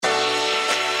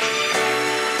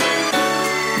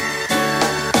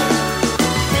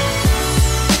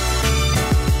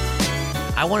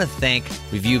I want to thank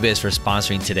ReviewBiz for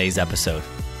sponsoring today's episode.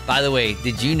 By the way,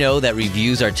 did you know that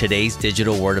reviews are today's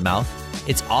digital word of mouth?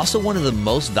 It's also one of the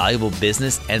most valuable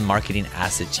business and marketing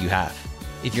assets you have.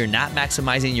 If you're not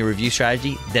maximizing your review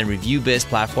strategy, then ReviewBiz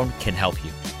platform can help you.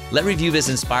 Let ReviewBiz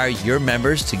inspire your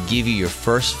members to give you your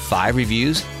first 5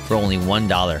 reviews for only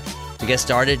 $1. To get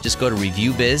started, just go to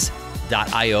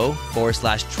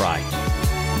reviewbiz.io/try.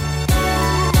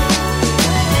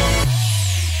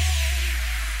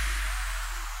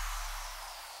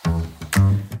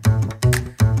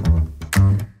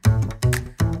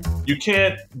 You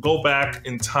can't go back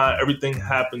in time. Everything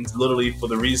happens literally for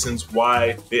the reasons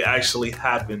why they actually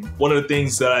happen. One of the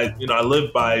things that I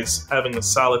live by is having a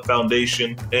solid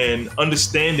foundation and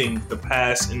understanding the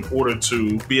past in order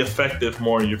to be effective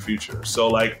more in your future.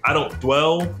 So I don't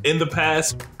dwell in the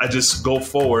past. I just go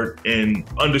forward, and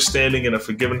understanding and a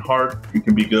forgiving heart, you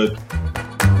can be good.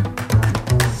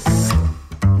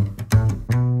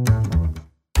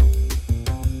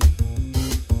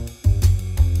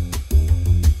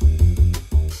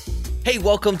 Hey,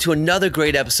 welcome to another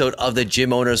great episode of the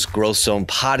Gym Owners Growth Zone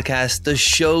podcast, the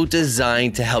show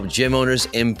designed to help gym owners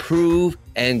improve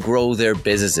and grow their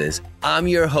businesses. I'm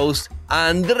your host,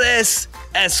 Andres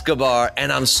Escobar,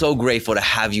 and I'm so grateful to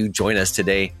have you join us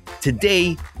today.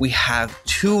 Today, we have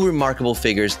 2 remarkable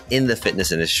figures in the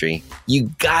fitness industry.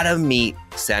 You gotta meet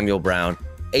Samuel Brown,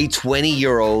 a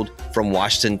 20-year-old from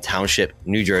Washington Township,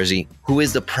 New Jersey, who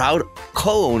is the proud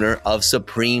co-owner of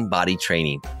Supreme Body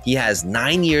Training. He has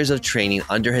 9 years of training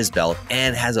under his belt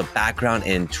and has a background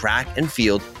in track and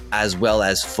field as well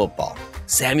as football.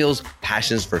 Samuel's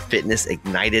passions for fitness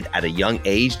ignited at a young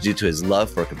age due to his love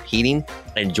for competing,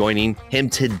 and joining him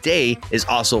today is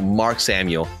also Mark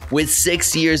Samuel with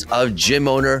 6 years of gym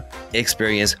owner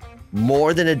experience,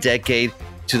 more than a decade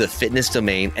to the fitness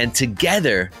domain, and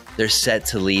together they're set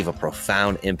to leave a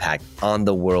profound impact on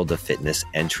the world of fitness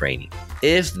and training.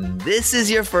 If this is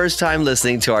your first time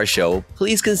listening to our show,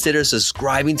 please consider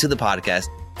subscribing to the podcast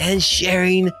and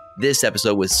sharing this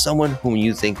episode with someone whom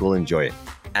you think will enjoy it.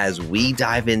 As we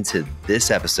dive into this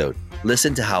episode,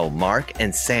 listen to how Mark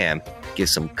and Sam give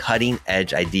some cutting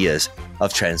edge ideas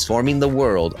of transforming the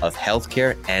world of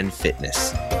healthcare and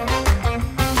fitness.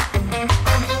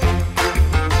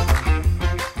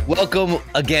 Welcome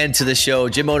again to the show,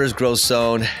 Gym Owners Growth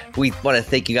Zone. We want to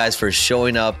thank you guys for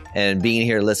showing up and being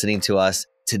here listening to us.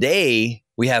 Today,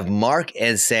 we have Mark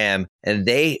and Sam, and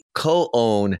they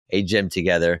co-own a gym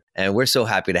together. And we're so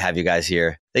happy to have you guys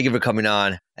here. Thank you for coming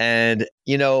on. And,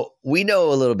 we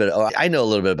know a little bit, or I know a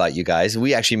little bit about you guys.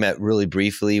 We actually met really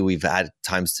briefly. We've had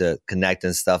times to connect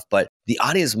and stuff, but the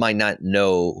audience might not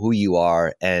know who you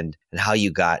are and how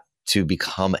you got to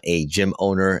become a gym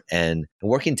owner and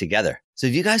working together. So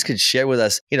if you guys could share with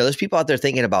us, there's people out there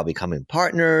thinking about becoming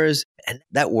partners and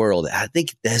that world. I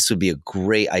think this would be a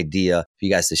great idea for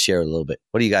you guys to share a little bit.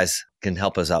 What do you guys can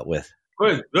help us out with?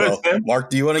 Good, well,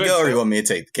 Mark, do you want to go or you want me to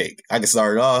take the cake? I can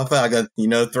start it off. I can,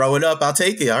 throw it up. I'll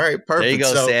take it. All right, perfect. There you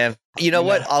go, Sam. You know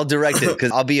what? I'll direct it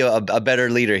because I'll be a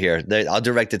better leader here. I'll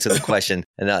direct it to the question,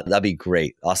 and that'll be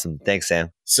great. Awesome. Thanks,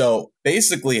 Sam. So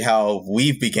basically how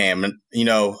we've became, I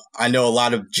know a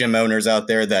lot of gym owners out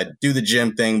there that do the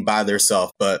gym thing by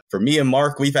themselves. But for me and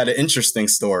Mark, we've had an interesting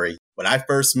story. When I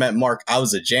first met Mark, I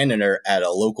was a janitor at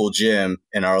a local gym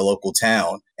in our local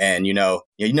town. And,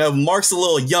 Mark's a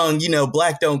little young,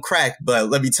 black don't crack. But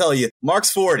let me tell you,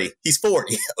 Mark's 40. He's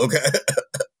 40. Okay.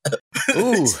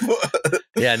 Ooh.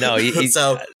 Yeah, no,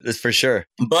 so that's for sure.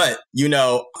 But,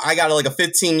 I got like a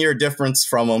 15-year difference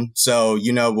from him. So,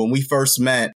 when we first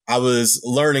met, I was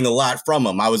learning a lot from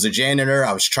him. I was a janitor.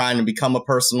 I was trying to become a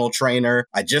personal trainer.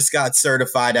 I just got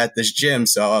certified at this gym.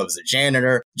 So I was a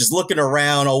janitor, just looking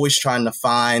around, always trying to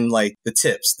find like the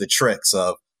tips, the tricks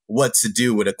of what to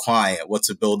do with a client, what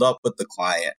to build up with the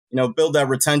client, build that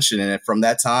retention. And from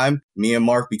that time, me and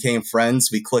Mark became friends.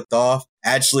 We clicked off.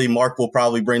 Actually, Mark will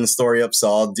probably bring the story up, so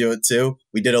I'll do it too.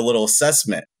 We did a little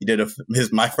assessment. He did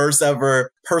my first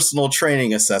ever personal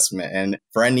training assessment. And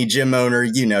for any gym owner,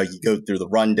 you go through the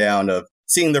rundown of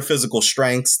seeing their physical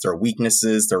strengths, their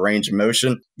weaknesses, their range of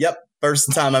motion. Yep.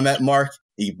 First time I met Mark,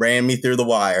 he ran me through the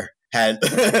wire. I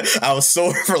was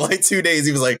sore for like 2 days.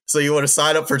 He was like, so you want to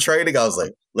sign up for training? I was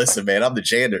like, listen, man, I'm the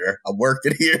janitor. I'm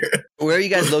working here. Where are you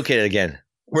guys located again?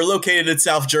 We're located in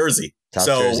South Jersey.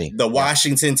 The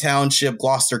Washington Township,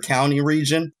 Gloucester County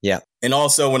region. Yeah. And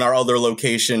also in our other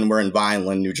location, we're in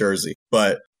Vineland, New Jersey.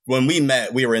 But when we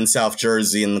met, we were in South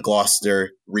Jersey in the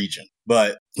Gloucester region.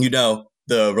 But,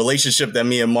 the relationship that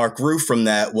me and Mark grew from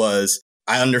that was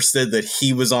I understood that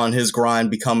he was on his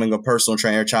grind, becoming a personal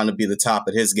trainer, trying to be the top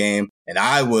at his game. And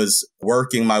I was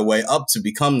working my way up to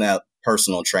become that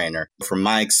personal trainer. From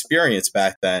my experience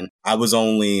back then, I was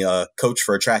only a coach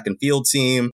for a track and field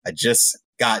team. I just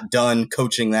got done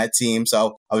coaching that team.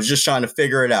 So I was just trying to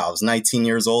figure it out. I was 19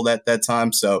 years old at that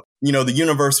time. So, the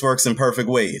universe works in perfect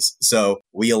ways. So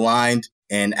we aligned.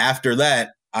 And after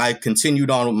that, I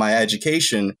continued on with my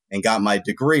education and got my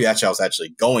degree. Actually, I was actually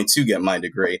going to get my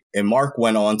degree. And Mark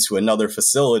went on to another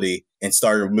facility and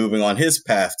started moving on his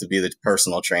path to be the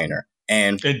personal trainer.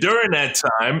 And during that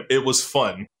time, it was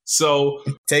fun. So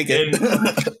take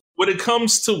it. When it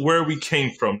comes to where we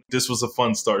came from, this was a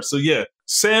fun start. So yeah,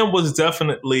 Sam was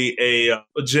definitely a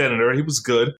janitor. He was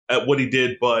good at what he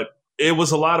did, but it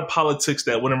was a lot of politics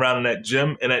that went around in that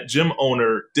gym. And that gym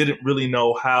owner didn't really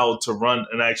know how to run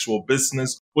an actual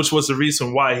business, which was the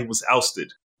reason why he was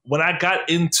ousted. When I got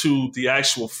into the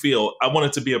actual field, I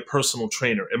wanted to be a personal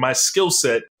trainer. And my skill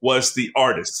set was the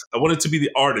artist. I wanted to be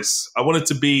the artist. I wanted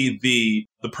to be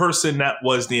the person that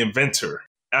was the inventor.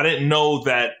 I didn't know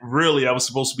that really I was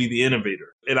supposed to be the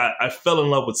innovator. And I fell in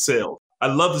love with sales. I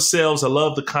love the sales. I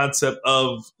love the concept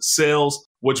of sales,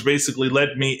 which basically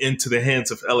led me into the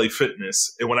hands of LA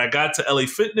Fitness. And when I got to LA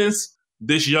Fitness,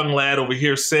 this young lad over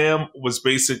here, Sam, was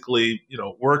basically,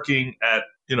 working at,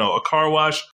 a car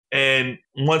wash. And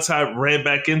once I ran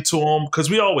back into him, because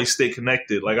we always stay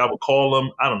connected, like I would call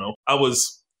him, I don't know, I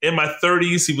was in my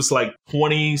 30s. He was like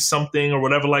 20 something or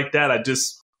whatever like that. I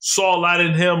just saw a lot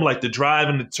in him, like the drive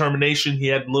and the determination. He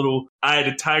had a little eye of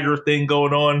the tiger thing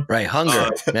going on. Right. Hunger.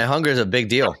 Man, hunger is a big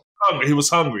deal. He was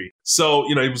hungry. So,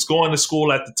 he was going to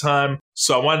school at the time.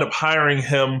 So I wound up hiring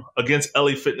him against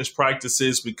LA Fitness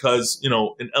practices because, in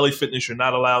LA Fitness, you're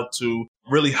not allowed to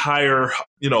really hire,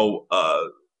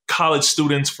 college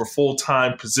students for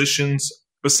full-time positions,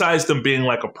 besides them being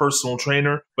like a personal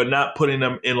trainer, but not putting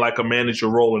them in like a manager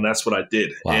role. And that's what I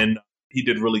did. Wow. And he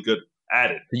did really good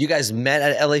at it. You guys met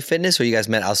at LA Fitness or you guys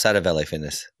met outside of LA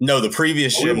Fitness? No, the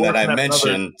previous gym that I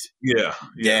mentioned.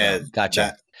 Yeah.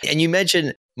 Gotcha. And you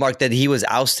mentioned, Mark, that he was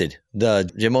ousted.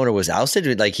 The gym owner was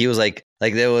ousted. Like he was like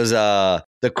there was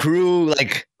the crew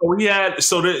like. Oh yeah.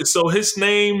 So his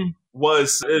name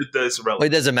was that's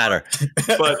irrelevant. It doesn't matter.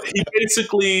 But he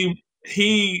basically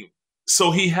he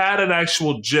had an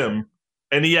actual gym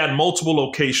and he had multiple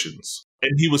locations.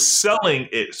 And he was selling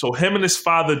it. So him and his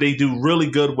father, they do really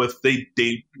good with, they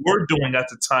were doing at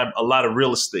the time a lot of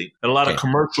real estate and a lot of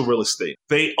commercial real estate.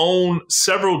 They own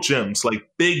several gyms, like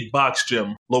big box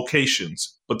gym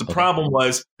locations. But the problem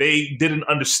was they didn't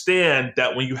understand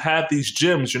that when you have these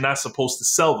gyms, you're not supposed to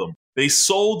sell them. They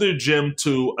sold their gym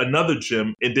to another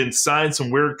gym and then signed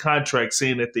some weird contract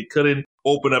saying that they couldn't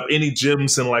open up any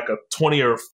gyms in like a 20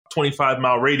 or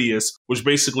 25-mile radius, which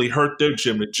basically hurt their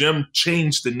gym. The gym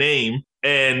changed the name,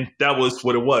 and that was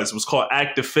what it was. It was called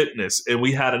Active Fitness. And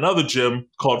we had another gym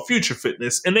called Future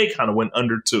Fitness, and they kind of went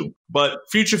under too. But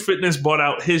Future Fitness bought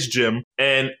out his gym,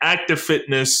 and Active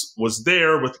Fitness was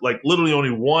there with like literally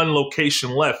only one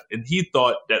location left. And he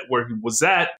thought that where he was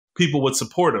at, people would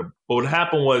support him. But what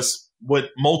happened was with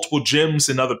multiple gyms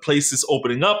in other places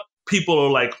opening up, people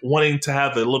are like wanting to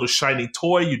have a little shiny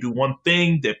toy. You do one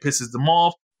thing that pisses them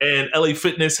off. And LA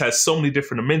Fitness has so many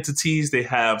different amenities. They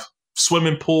have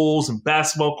swimming pools and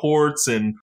basketball courts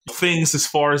and things as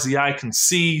far as the eye can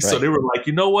see. Right. So they were like,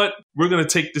 you know what? We're going to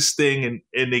take this thing.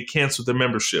 And they canceled the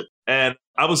membership. And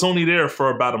I was only there for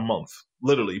about a month,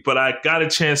 literally. But I got a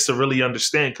chance to really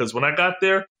understand because when I got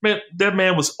there, man, that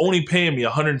man was only paying me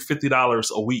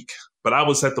 $150 a week. But I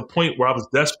was at the point where I was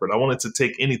desperate. I wanted to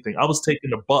take anything. I was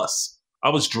taking the bus. I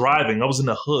was driving. I was in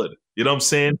the hood. You know what I'm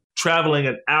saying? Traveling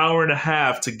an hour and a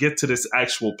half to get to this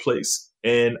actual place.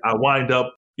 And I wind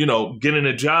up, getting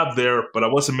a job there, but I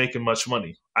wasn't making much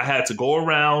money. I had to go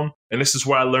around, and this is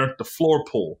where I learned the floor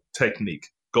pull technique.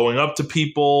 Going up to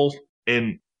people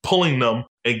and pulling them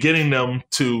and getting them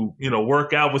to,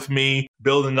 work out with me,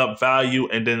 building up value,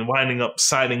 and then winding up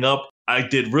signing up. I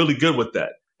did really good with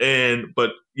that.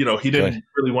 But he didn't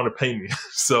really want to pay me.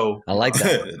 So I like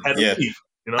that. Had to leave.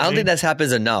 I don't think that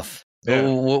happens enough. Yeah.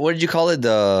 What did you call it?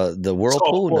 The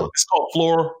whirlpool? It's called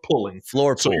floor pulling.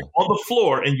 Floor pull. So you're on the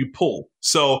floor and you pull.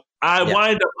 So I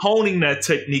wind up honing that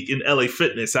technique in LA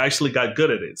Fitness. I actually got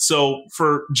good at it. So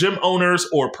for gym owners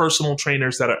or personal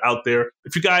trainers that are out there,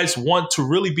 if you guys want to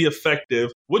really be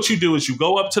effective, what you do is you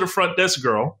go up to the front desk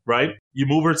girl, right? You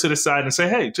move her to the side and say,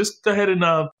 hey, just go ahead and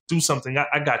do something.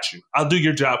 I got you. I'll do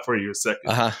your job for you in a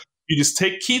second. Uh-huh. You just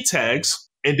take key tags.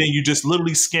 And then you just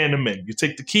literally scan them in. You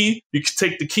take the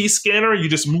key scanner, you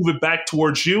just move it back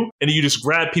towards you, and then you just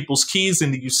grab people's keys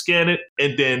and then you scan it,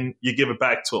 and then you give it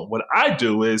back to them. What I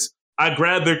do is I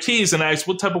grab their keys and I ask,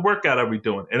 what type of workout are we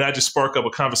doing? And I just spark up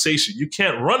a conversation. You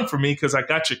can't run from me because I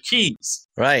got your keys.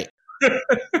 Right.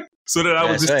 so that I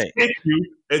would just take you,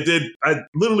 and then I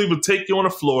literally would take you on the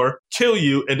floor, kill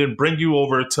you, and then bring you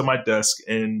over to my desk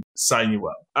and sign you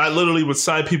up. I literally would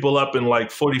sign people up in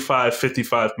like 45,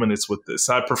 55 minutes with this.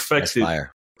 I perfected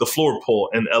the floor pull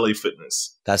in LA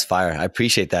Fitness. That's fire. I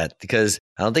appreciate that because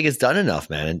I don't think it's done enough,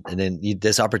 man. And then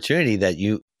this opportunity that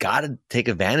you got to take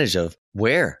advantage of.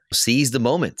 Seize the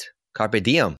moment. Carpe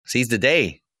diem. Seize the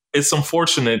day. It's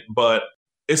unfortunate, but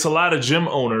it's a lot of gym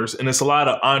owners and it's a lot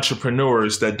of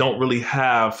entrepreneurs that don't really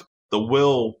have the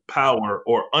willpower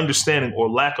or understanding or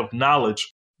lack of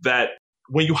knowledge that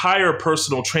when you hire a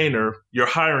personal trainer, you're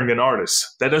hiring an artist.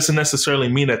 That doesn't necessarily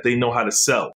mean that they know how to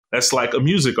sell. That's like a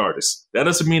music artist. That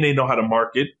doesn't mean they know how to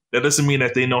market. That doesn't mean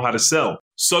that they know how to sell.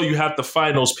 So you have to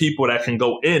find those people that can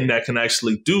go in that can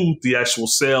actually do the actual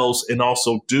sales and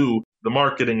also do the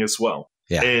marketing as well.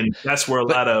 Yeah. And that's where a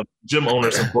lot of gym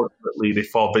owners, unfortunately, they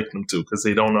fall victim to because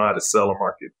they don't know how to sell or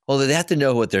market. Well, they have to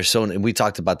know what their zone, and we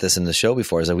talked about this in the show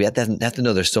before, is that we have to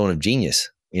know their zone of genius.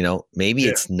 You know, maybe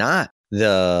it's not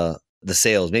the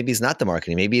sales, maybe it's not the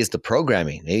marketing, maybe it's the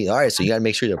programming. Maybe, all right, so you got to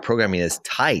make sure the programming is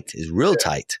tight, is real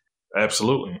tight.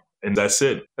 Absolutely. And that's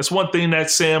it. That's one thing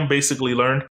that Sam basically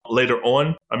learned later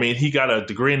on. I mean, he got a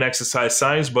degree in exercise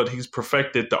science, but he's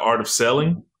perfected the art of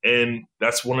selling. And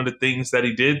that's one of the things that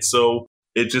he did. So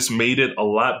it just made it a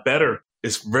lot better.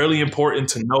 It's really important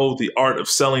to know the art of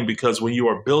selling because when you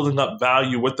are building up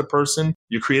value with the person,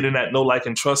 you're creating that know, like,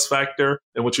 and trust factor.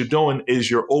 And what you're doing is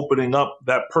you're opening up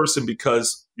that person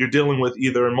because you're dealing with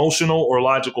either emotional or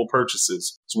logical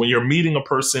purchases. So when you're meeting a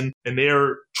person and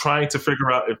they're trying to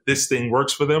figure out if this thing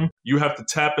works for them, you have to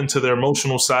tap into their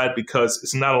emotional side because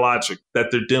it's not a logic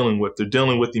that they're dealing with. They're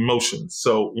dealing with emotions.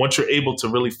 So once you're able to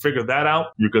really figure that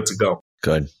out, you're good to go.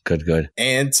 Good.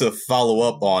 And to follow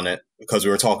up on it, because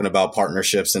we were talking about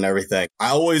partnerships and everything, I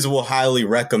always will highly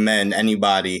recommend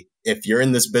anybody, if you're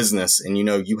in this business and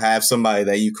you have somebody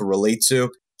that you can relate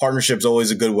to, partnership's always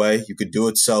a good way. You could do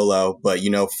it solo. But,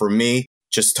 for me,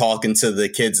 just talking to the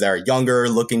kids that are younger,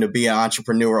 looking to be an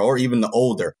entrepreneur, or even the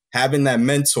older, having that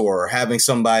mentor, or having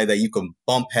somebody that you can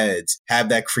bump heads, have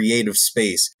that creative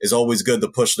space is always good to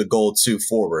push the goal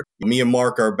forward. Me and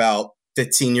Mark are about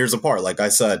 15 years apart, like I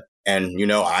said. And,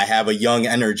 I have a young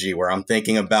energy where I'm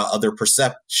thinking about other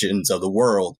perceptions of the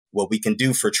world, what we can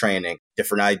do for training,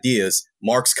 different ideas.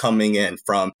 Mark's coming in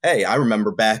from, hey, I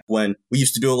remember back when we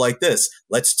used to do it like this.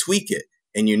 Let's tweak it.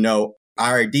 And,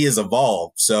 our ideas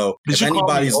evolve. So if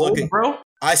anybody's looking, bro?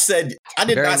 I said, I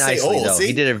did not say old. See?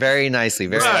 He did it very nicely.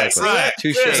 Very nicely. Right.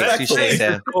 Touche,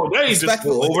 Sam.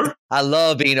 Over. I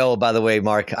love being old, by the way,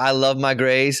 Mark. I love my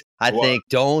grays. I think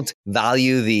don't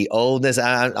value the oldness.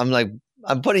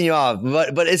 I'm putting you off,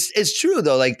 but it's true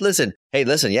though. Like, listen,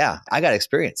 yeah, I got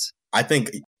experience. I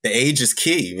think the age is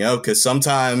key, because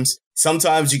sometimes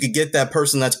you could get that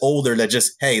person that's older that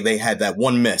just, hey, they had that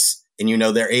one miss and,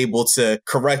 they're able to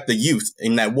correct the youth,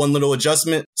 and that one little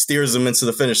adjustment steers them into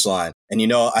the finish line. And,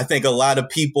 I think a lot of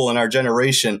people in our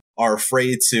generation are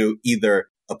afraid to either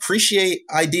appreciate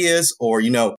ideas or,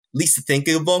 at least think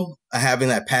of them, having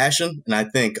that passion. And I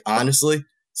think, honestly,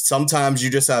 sometimes you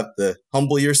just have to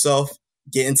humble yourself,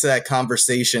 get into that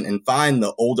conversation and find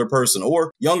the older person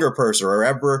or younger person or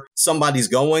wherever somebody's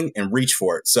going and reach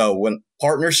for it. So when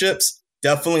partnerships,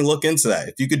 definitely look into that.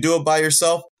 If you could do it by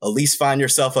yourself, at least find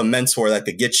yourself a mentor that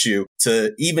could get you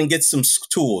to even get some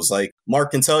tools. Like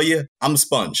Mark can tell you, I'm a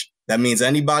sponge. That means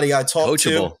anybody I talk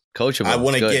to, coachable. I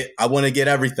want to get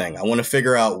everything. I want to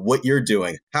figure out what you're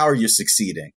doing. How are you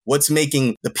succeeding? What's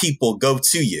making the people go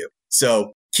to you?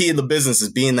 So key of the business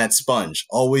is being that sponge.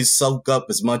 Always soak up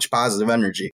as much positive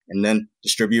energy and then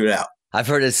distribute it out. I've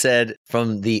heard it said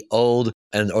from the old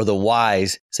or the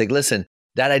wise. It's like, listen,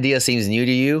 that idea seems new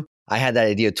to you. I had that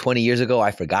idea 20 years ago.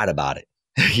 I forgot about it.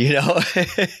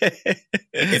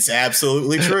 It's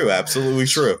absolutely true. Absolutely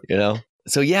true.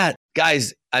 So yeah,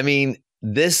 guys, I mean,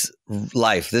 this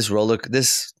life, this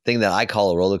thing that I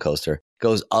call a roller coaster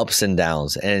goes ups and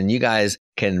downs, and you guys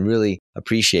can really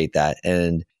appreciate that.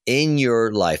 And in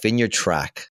your life, in your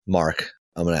track, Mark,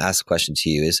 I'm going to ask a question to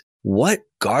you is, what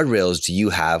guardrails do you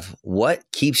have? What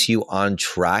keeps you on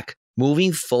track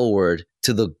moving forward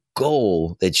to the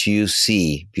goal that you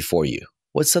see before you?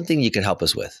 What's something you can help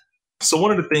us with? So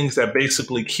one of the things that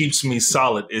basically keeps me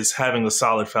solid is having a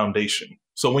solid foundation.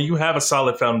 So when you have a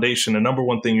solid foundation, the number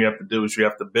one thing you have to do is you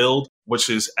have to build, which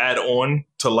is add on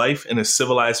to life in a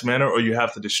civilized manner, or you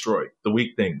have to destroy the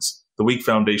weak things, the weak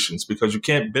foundations, because you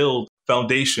can't build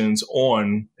foundations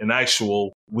on an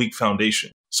actual weak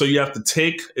foundation. So you have to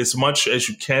take as much as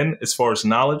you can as far as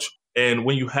knowledge. And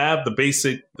when you have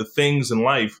the things in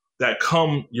life, that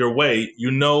come your way, you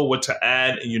know what to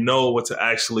add and you know what to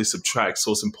actually subtract.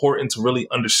 So it's important to really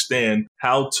understand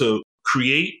how to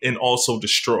create and also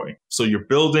destroy. So you're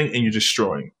building and you're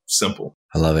destroying. Simple.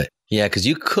 I love it. Yeah, because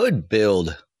you could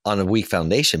build on a weak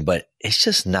foundation, but it's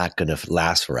just not going to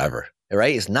last forever,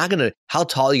 right? It's not going to, how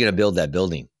tall are you going to build that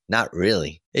building? Not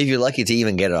really. If you're lucky to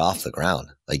even get it off the ground,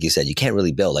 like you said, you can't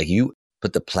really build. Like you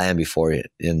put the plan before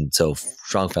it. And so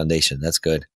strong foundation, that's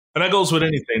good. And that goes with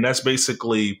anything. That's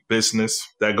basically business.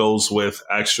 That goes with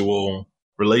actual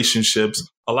relationships.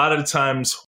 A lot of the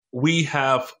times we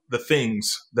have the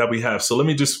things that we have. So let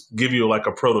me just give you like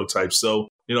a prototype. So,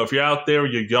 if you're out there,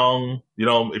 you're young,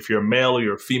 if you're a male or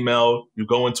you're a female, you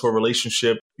go into a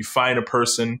relationship, you find a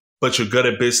person, but you're good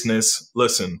at business.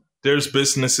 Listen, there's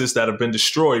businesses that have been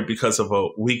destroyed because of a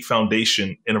weak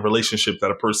foundation in a relationship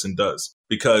that a person does.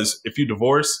 Because if you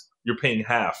divorce, you're paying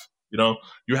half.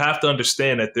 You have to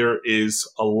understand that there is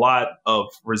a lot of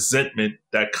resentment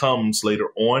that comes later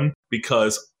on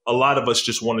because a lot of us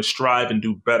just want to strive and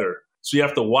do better. So you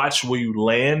have to watch where you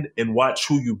land and watch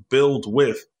who you build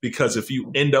with, because if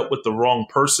you end up with the wrong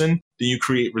person, then you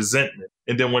create resentment.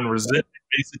 And then when resentment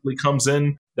basically comes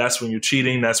in, that's when you're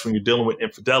cheating. That's when you're dealing with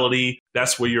infidelity.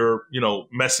 That's where you're,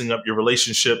 messing up your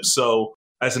relationship. So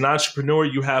as an entrepreneur,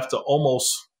 you have to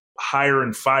almost hire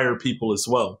and fire people as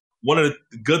well. One of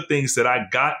the good things that I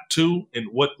got to and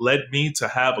what led me to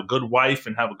have a good wife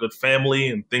and have a good family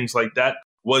and things like that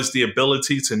was the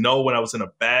ability to know when I was in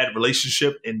a bad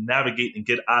relationship and navigate and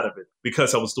get out of it,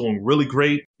 because I was doing really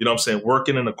great.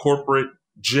 Working in a corporate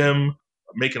gym,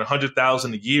 making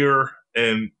 $100,000 a year.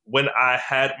 And when I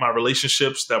had my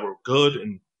relationships that were good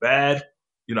and bad,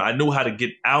 I knew how to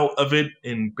get out of it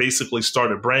and basically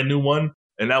start a brand new one.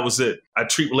 And that was it. I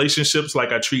treat relationships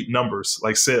like I treat numbers,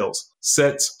 like sales,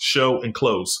 sets, show, and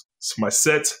close. So my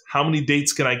sets, how many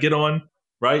dates can I get on,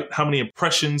 right? How many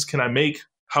impressions can I make?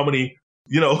 How many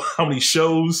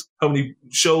shows come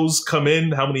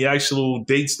in, how many actual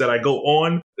dates that I go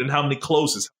on, and how many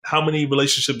closes, how many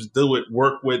relationships do it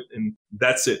work with. And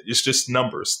that's it. It's just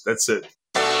numbers. That's it.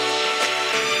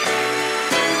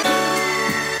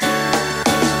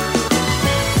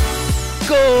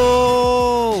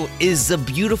 Goal is a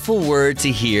beautiful word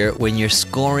to hear when you're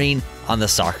scoring on the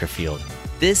soccer field.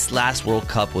 This last World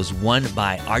Cup was won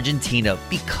by Argentina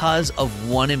because of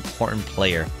one important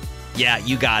player. Yeah,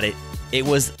 you got it. It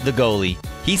was the goalie.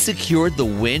 He secured the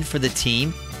win for the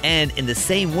team, and in the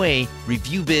same way,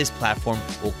 ReviewBiz platform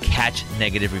will catch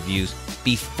negative reviews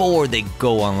before they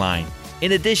go online.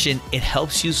 In addition, it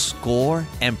helps you score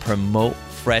and promote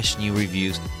fresh new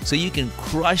reviews so you can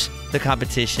crush the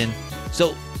competition.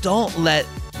 So don't let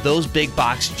those big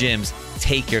box gyms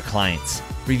take your clients.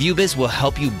 ReviewBiz will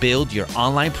help you build your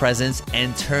online presence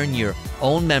and turn your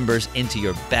own members into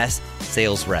your best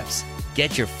sales reps.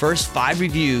 Get your first 5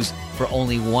 reviews for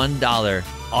only $1.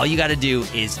 All you got to do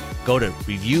is go to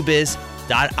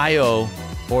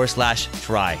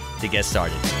reviewbiz.io/try to get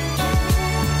started.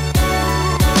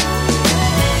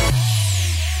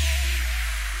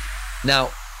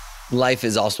 Now, life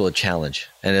is also a challenge,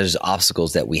 and there's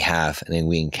obstacles that we have and then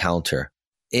we encounter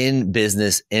in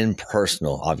business, in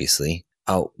personal, obviously.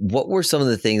 What were some of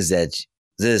the things that,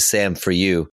 this is Sam for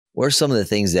you, what are some of the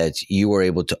things that you were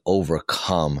able to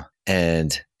overcome?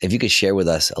 And if you could share with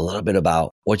us a little bit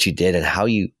about what you did and how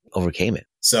you overcame it.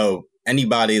 So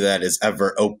anybody that has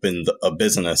ever opened a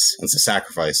business, it's a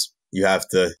sacrifice. You have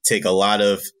to take a lot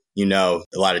of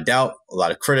doubt, a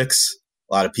lot of critics.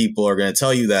 A lot of people are going to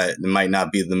tell you that it might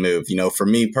not be the move. For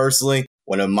me personally,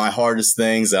 one of my hardest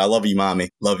things, and I love you, mommy,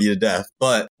 love you to death.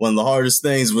 But one of the hardest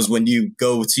things was when you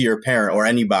go to your parent or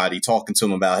anybody talking to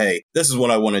them about, hey, this is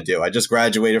what I want to do. I just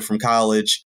graduated from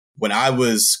college. When I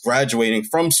was graduating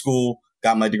from school,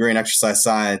 got my degree in exercise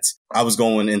science, I was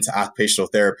going into occupational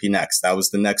therapy next. That was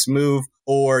the next move.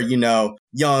 Or, young,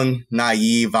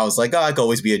 naive, I was like, I could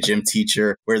always be a gym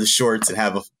teacher, wear the shorts and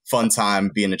have a fun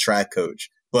time being a track coach.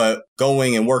 But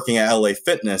going and working at LA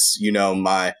Fitness,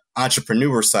 my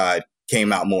entrepreneur side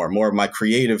came out more of my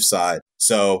creative side.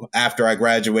 So after I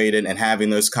graduated and having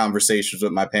those conversations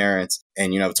with my parents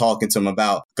and, talking to them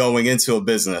about going into a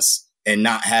business and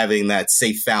not having that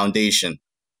safe foundation,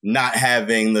 not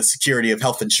having the security of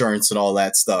health insurance and all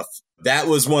that stuff. That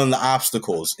was one of the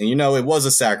obstacles. And, it was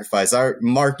a sacrifice.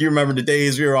 Mark, you remember the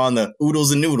days we were on the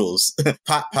oodles and noodles,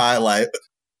 pot pie, like.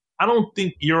 I don't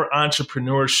think your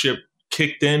entrepreneurship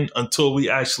kicked in until we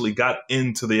actually got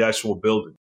into the actual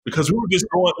building, because we were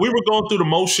going through the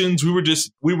motions. We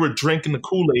were drinking the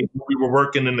Kool-Aid. We were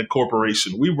working in the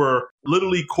corporation. We were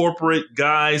literally corporate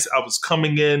guys. I was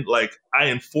coming in, like I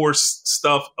enforced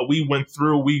stuff. We went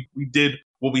through, we did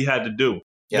what we had to do.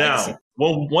 Yeah, now,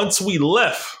 Well, once we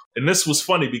left, and this was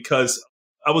funny because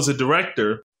I was a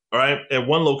director, all right, at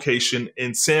one location,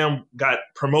 and Sam got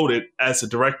promoted as a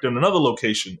director in another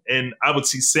location. And I would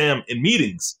see Sam in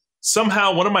meetings.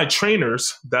 Somehow, one of my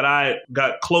trainers that I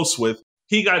got close with,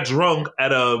 he got drunk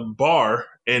at a bar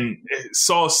and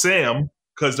saw Sam,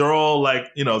 because they're all like,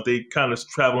 they kind of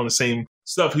travel in the same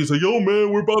stuff. He's like, yo,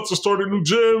 man, we're about to start a new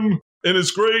gym and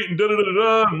it's great. And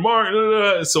da-da-da-da-da, and Mark,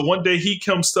 da-da-da. And so one day he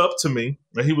comes up to me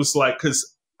and he was like,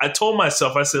 because I told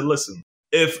myself, I said, listen,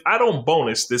 if I don't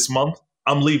bonus this month,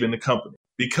 I'm leaving the company.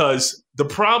 Because the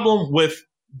problem with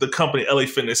the company, LA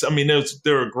Fitness, I mean,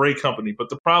 they're a great company, but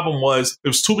the problem was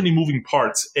there was too many moving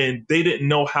parts and they didn't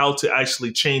know how to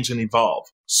actually change and evolve.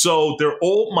 So their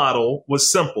old model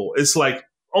was simple. It's like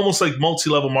almost like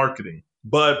multi-level marketing,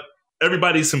 but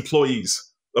everybody's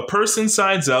employees. A person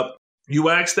signs up, you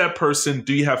ask that person,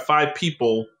 do you have 5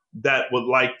 people that would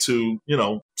like to,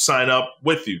 sign up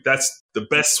with you? That's the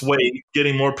best way of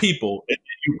getting more people. And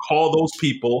you call those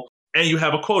people and you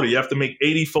have a quota. You have to make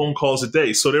 80 phone calls a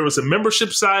day. So there was a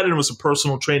membership side and there was a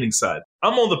personal training side.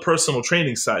 I'm on the personal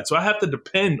training side, so I have to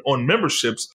depend on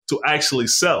memberships to actually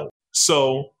sell.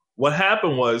 So what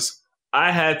happened was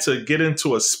I had to get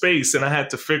into a space and I had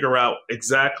to figure out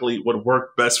exactly what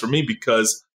worked best for me,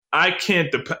 because I can't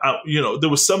there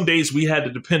was some days we had to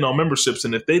depend on memberships.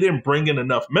 And if they didn't bring in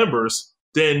enough members,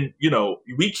 then,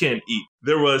 we can't eat.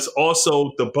 There was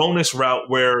also the bonus route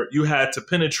where you had to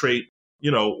penetrate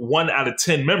 1 out of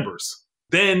 10 members.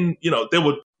 Then, they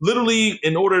would literally,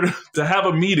 in order to have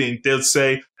a meeting, they'd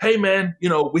say, hey, man,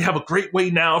 we have a great way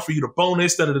now for you to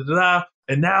bonus, da-da-da-da.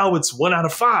 And now it's 1 out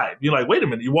of 5. You're like, wait a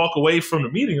minute. You walk away from the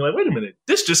meeting. You're like, wait a minute.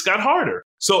 This just got harder.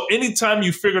 So anytime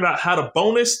you figured out how to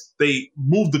bonus, they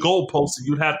moved the goalposts and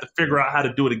you'd have to figure out how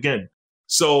to do it again.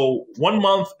 So 1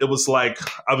 month, it was like,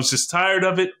 I was just tired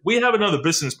of it. We have another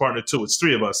business partner too. It's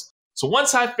 3 of us. So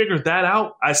once I figured that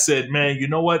out, I said, man, you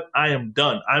know what? I am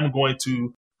done. I'm going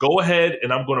to go ahead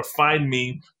and I'm going to find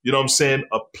me,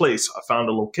 a place. I found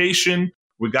a location.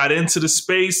 We got into the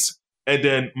space. And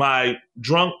then my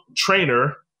drunk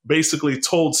trainer basically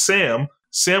told Sam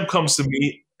comes to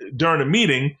me during a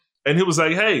meeting and he was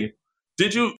like, hey,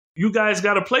 you guys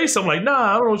got a place? I'm like,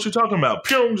 nah, I don't know what you're talking about.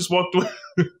 Pew, just walked away.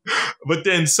 But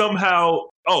then somehow,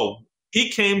 he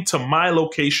came to my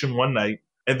location one night.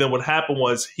 And then what happened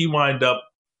was I wound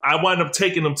up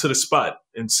taking him to the spot.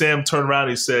 And Sam turned around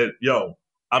and he said, yo,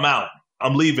 I'm out.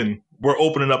 I'm leaving. We're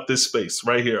opening up this space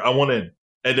right here. I want in.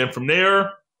 And then from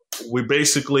there, we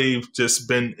basically just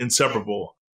been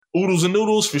inseparable. Oodles and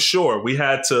noodles for sure. We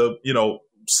had to,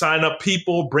 sign up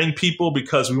people, bring people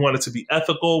because we wanted to be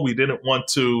ethical. We didn't want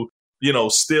to,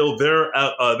 steal their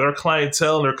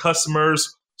clientele and their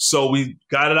customers. So we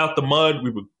got it out the mud. We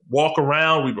would walk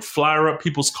around. We would flyer up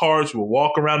people's cars. We would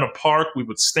walk around the park. We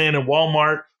would stand in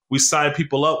Walmart. We signed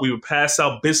people up. We would pass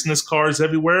out business cards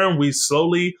everywhere. And we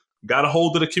slowly got a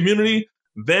hold of the community.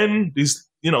 Then these,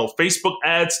 Facebook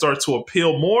ads start to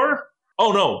appeal more.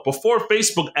 Oh, no. Before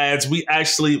Facebook ads, we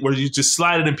actually, where you just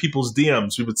slide it in people's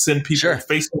DMs. We would send people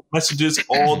Facebook messages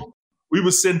we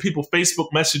would send people Facebook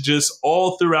messages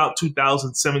all throughout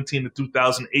 2017 to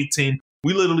 2018.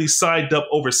 We literally signed up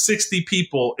over 60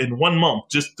 people in 1 month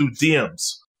just through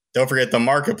DMs. Don't forget the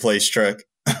marketplace trick.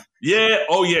 Yeah.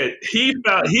 Oh, yeah. He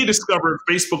discovered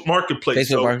Facebook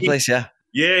Marketplace. Marketplace, yeah.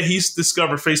 Yeah, he's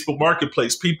discovered Facebook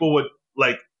Marketplace. People would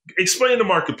explain the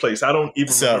marketplace. I don't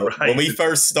even remember. When we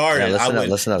first started,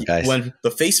 listen up, guys. When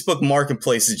the Facebook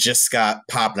Marketplace just got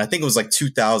popping, I think it was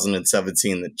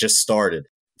 2017 that just started.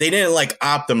 They didn't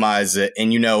optimize it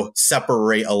and,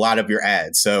 separate a lot of your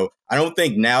ads. So I don't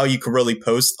think now you can really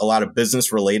post a lot of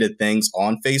business related things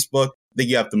on Facebook. I think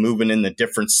you have to move it in the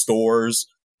different stores.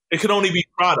 It could only be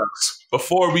products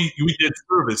before we did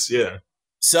service. Yeah.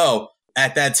 So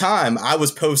at that time, I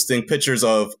was posting pictures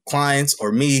of clients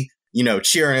or me,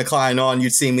 cheering a client on.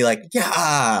 You'd see me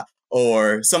yeah,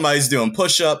 or somebody's doing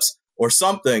push-ups or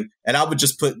something. And I would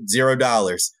just put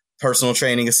 $0, personal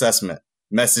training assessment,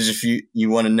 message if you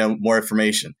want to know more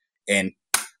information. And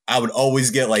I would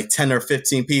always get 10 or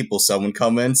 15 people. Some would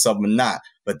come in, some would not.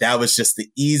 But that was just the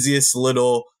easiest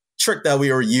little trick that we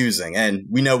were using. And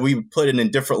we would put it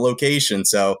in different locations.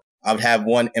 So I would have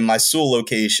one in my Sewell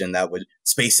location that would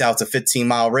space out to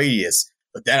 15-mile radius.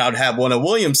 But then I would have one in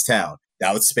Williamstown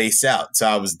that would space out. So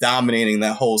I was dominating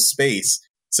that whole space.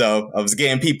 So I was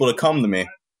getting people to come to me.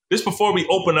 This before we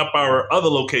opened up our other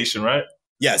location, right?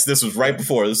 Yes, this was right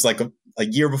before. This was a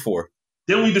year before.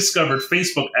 Then we discovered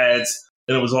Facebook ads,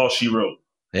 and it was all she wrote.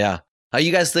 Yeah. Are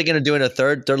you guys thinking of doing a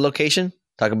third location?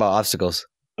 Talk about obstacles.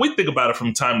 We think about it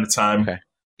from time to time.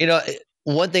 Okay.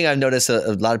 One thing I've noticed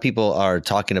a lot of people are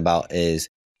talking about is,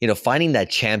 finding that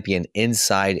champion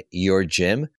inside your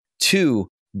gym to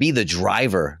be the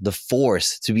driver, the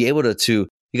force, to be able to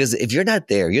because if you're not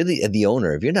there, you're the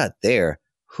owner. If you're not there,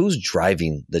 who's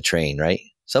driving the train, right?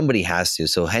 Somebody has to.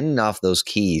 So handing off those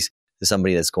keys to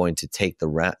somebody that's going to take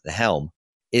the helm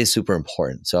is super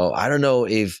important. So I don't know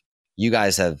if you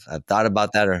guys have thought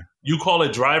about that or... You call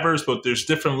it drivers, but there's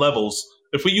different levels.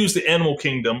 If we use the animal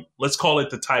kingdom, let's call it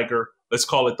the tiger, let's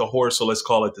call it the horse, or let's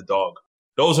call it the dog.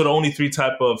 Those are the only three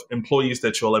type of employees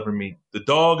that you'll ever meet. The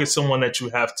dog is someone that you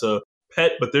have to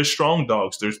pet, but there's strong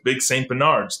dogs. There's big St.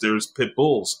 Bernards. There's pit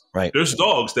bulls. Right. There's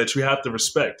dogs that you have to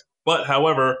respect. But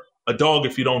however, a dog,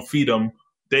 if you don't feed them,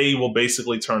 they will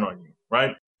basically turn on you,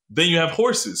 right? Then you have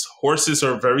horses. Horses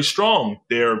are very strong.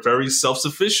 They're very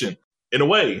self-sufficient. In a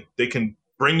way, they can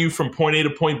bring you from point A to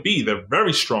point B. They're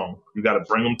very strong. You got to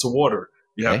bring them to water.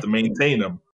 You have to maintain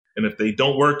them. And if they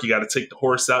don't work, you got to take the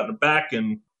horse out in the back.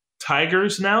 And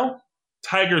tigers, you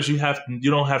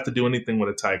don't have to do anything with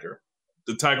a tiger.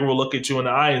 The tiger will look at you in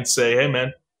the eye and say, hey,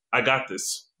 man, I got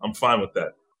this. I'm fine with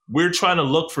that. We're trying to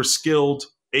look for skilled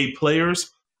A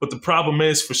players. But the problem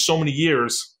is, for so many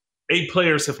years, A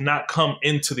players have not come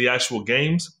into the actual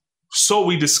games. So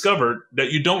we discovered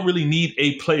that you don't really need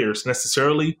A players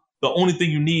necessarily. The only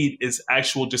thing you need is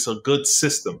just a good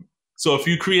system. So if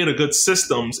you create a good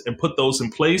systems and put those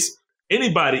in place,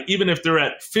 anybody, even if they're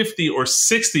at 50 or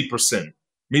 60%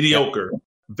 mediocre,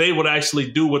 they would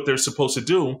actually do what they're supposed to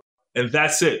do. And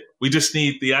that's it. We just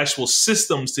need the actual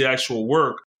systems, the actual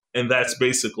work. And that's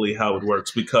basically how it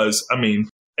works. Because,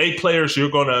 A players, you're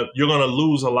gonna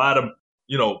lose a lot of,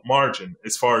 margin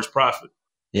as far as profit.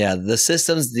 Yeah, the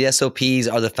systems, the SOPs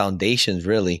are the foundations,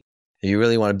 really. If you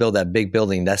really want to build that big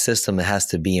building, that system has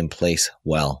to be in place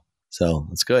well. So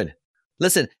it's good.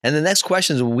 Listen, and the next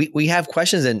questions, we have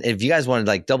questions, and if you guys want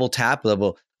to double tap,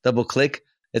 double click,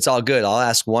 it's all good. I'll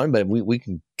ask one, but we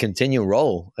can continue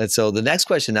roll. And so the next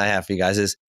question I have for you guys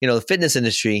is, the fitness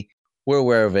industry, we're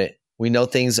aware of it. We know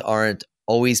things aren't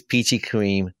always peachy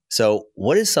cream. So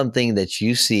what is something that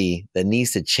you see that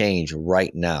needs to change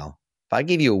right now? If I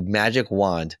give you a magic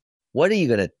wand, what are you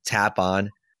going to tap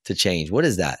on to change? What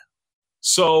is that?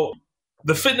 So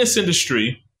the fitness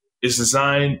industry is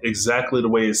designed exactly the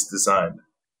way it's designed.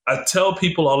 I tell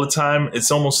people all the time,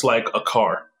 it's almost like a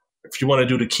car. If you want to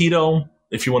do the keto,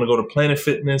 if you want to go to Planet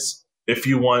Fitness, if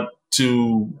you want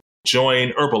to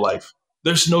join Herbalife,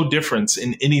 there's no difference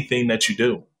in anything that you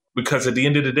do. Because at the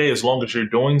end of the day, as long as you're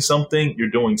doing something, you're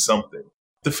doing something.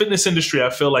 The fitness industry, I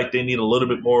feel like they need a little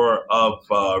bit more of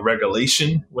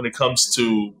regulation when it comes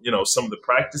to, some of the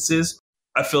practices.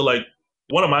 I feel like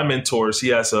one of my mentors,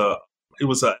 he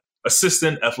was an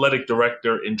assistant athletic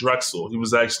director in Drexel. He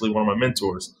was actually one of my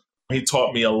mentors. He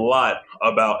taught me a lot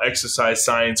about exercise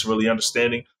science, really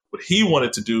understanding what he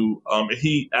wanted to do.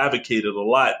 He advocated a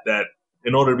lot that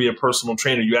in order to be a personal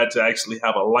trainer, you had to actually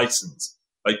have a license.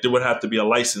 There would have to be a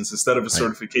license instead of a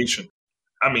certification.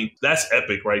 That's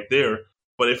epic right there.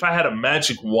 But if I had a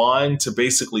magic wand to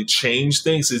basically change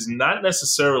things, it's not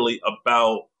necessarily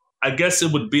about, I guess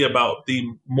it would be about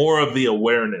more of the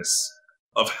awareness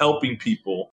of helping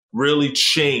people really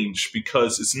change,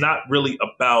 because it's not really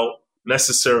about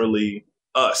necessarily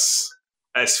us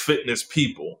as fitness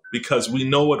people, because we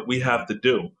know what we have to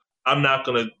do. I'm not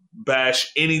going to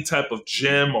bash any type of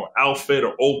gym or outfit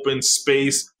or open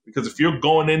space, because if you're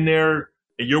going in there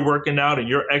and you're working out and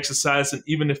you're exercising,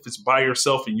 even if it's by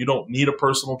yourself and you don't need a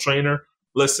personal trainer,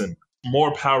 listen,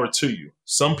 more power to you.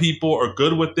 Some people are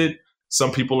good with it.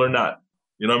 Some people are not.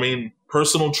 You know what I mean?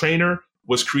 Personal trainer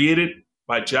was created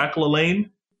by Jack LaLanne,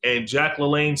 and Jack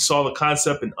LaLanne saw the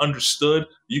concept and understood.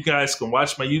 You guys can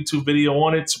watch my YouTube video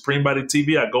on it, Supreme Body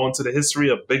TV. I go into the history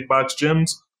of big box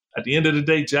gyms. At the end of the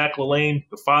day, Jack LaLanne,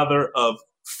 the father of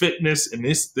fitness in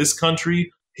this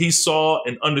country, he saw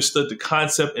and understood the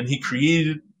concept, and he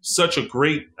created such a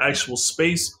great actual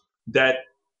space that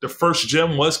the first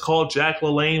gym was called Jack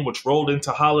LaLanne, which rolled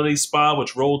into Holiday Spa,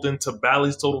 which rolled into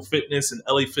Bally's Total Fitness, and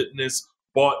LA Fitness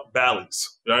bought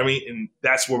Bally's. You know what I mean? And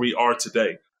that's where we are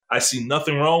today. I see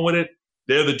nothing wrong with it.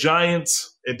 They're the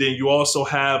giants. And then you also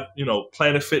have,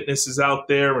 Planet Fitness is out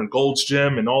there, and Gold's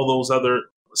Gym and all those other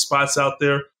spots out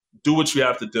there. Do what you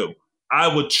have to do.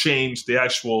 I would change the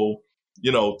actual,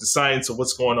 the science of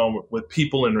what's going on with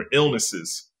people and their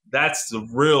illnesses. That's the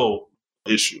real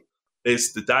issue.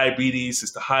 It's the diabetes,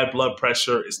 it's the high blood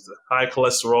pressure, it's the high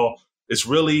cholesterol. It's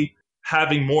really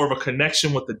having more of a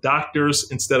connection with the doctors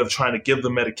instead of trying to give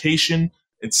them medication.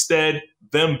 Instead,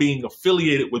 them being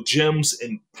affiliated with gyms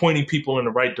and pointing people in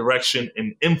the right direction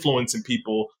and influencing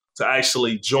people to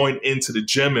actually join into the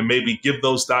gym and maybe give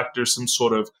those doctors some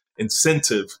sort of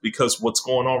incentive, because what's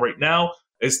going on right now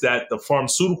is that the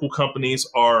pharmaceutical companies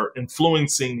are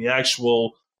influencing the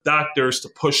actual doctors to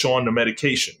push on the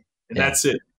medication. And that's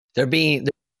it. They're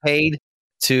paid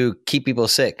to keep people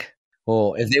sick.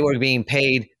 Well, if they were being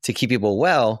paid to keep people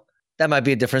well, that might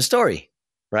be a different story,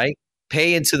 right?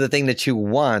 Pay into the thing that you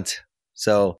want.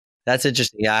 So that's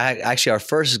interesting. Yeah, actually, our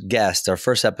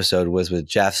first episode was with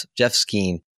Jeff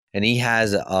Skeen, and he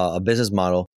has a business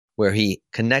model where he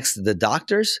connects the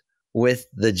doctors with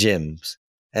the gyms.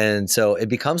 And so it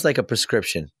becomes like a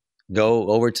prescription. Go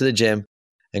over to the gym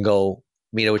and go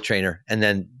meet a trainer. And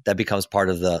then that becomes part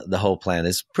of the whole plan.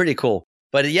 It's pretty cool.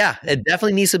 But yeah, it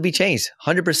definitely needs to be changed.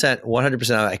 100%,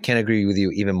 100%. I can't agree with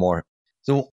you even more.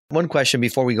 So one question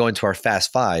before we go into our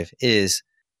Fast Five is,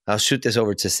 I'll shoot this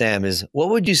over to Sam, is what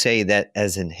would you say that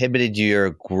has inhibited your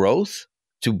growth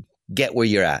to get where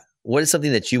you're at? What is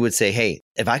something that you would say, hey,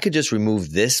 if I could just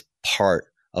remove this part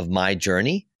of my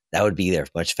journey, that would be there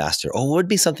much faster? Or what would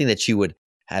be something that you would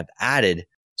have added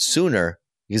sooner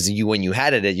because when you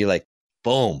had it, you're like,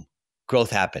 boom,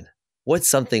 growth happened. What's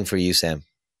something for you, Sam?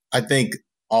 I think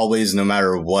always, no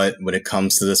matter what, when it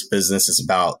comes to this business, it's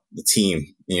about the team.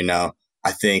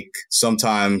 I think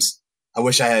sometimes I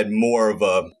wish I had more of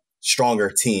a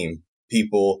stronger team,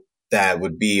 people that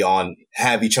would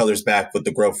have each other's back with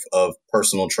the growth of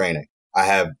personal training. I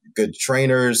have good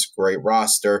trainers, great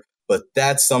roster, but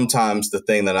that's sometimes the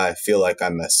thing that I feel like I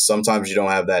miss. Sometimes you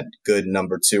don't have that good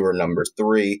number 2 or number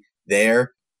 3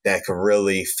 there that can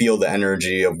really feel the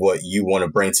energy of what you want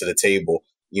to bring to the table.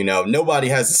 Nobody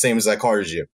has the same exact card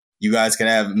as you. You guys can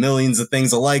have millions of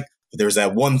things alike, but there's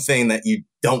that one thing that you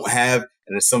don't have.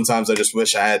 And sometimes I just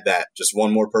wish I had that. Just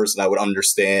one more person that would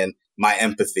understand my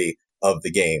empathy of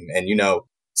the game. And,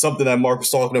 something that Mark was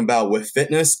talking about with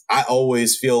fitness, I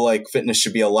always feel like fitness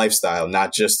should be a lifestyle,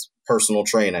 not just personal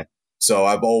training. So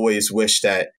I've always wished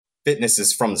that fitness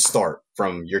is from the start,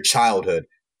 from your childhood,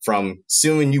 from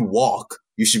soon you walk,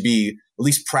 you should be at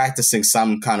least practicing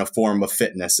some kind of form of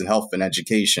fitness and health and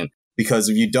education, because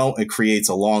if you don't, it creates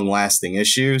a long lasting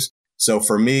issues. So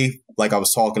for me, like I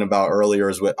was talking about earlier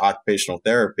is with occupational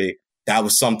therapy, that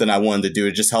was something I wanted to do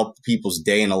to just help people's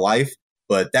day in a life.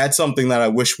 But that's something that I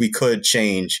wish we could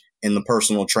change in the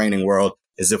personal training world,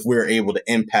 is if we're able to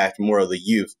impact more of the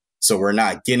youth. So we're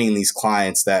not getting these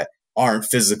clients that aren't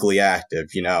physically active,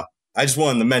 I just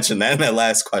wanted to mention that in that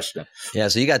last question. Yeah,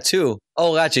 so you got 2.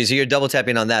 Oh, gotcha. So you're double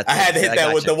tapping on that. I had to hit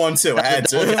that with the 1, too. I had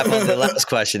to. Double tap on the last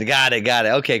question. Got it.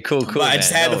 Okay, cool. But I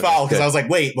just had to follow because I was like,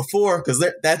 wait, before, because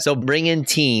that's... So bring in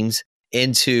teams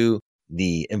into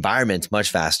the environment much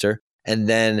faster. And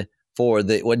then for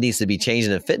what needs to be changed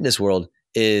in the fitness world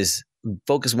is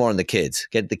focus more on the kids.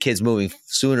 Get the kids moving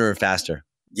sooner and faster.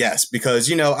 Yes,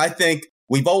 because, I think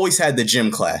we've always had the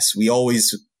gym class.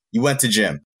 You went to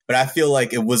gym. But I feel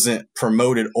like it wasn't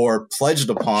promoted or pledged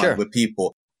upon with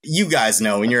people. You guys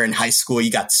know when you're in high school,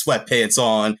 you got sweatpants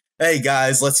on. Hey,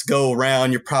 guys, let's go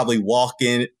around. You're probably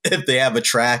walking. If they have a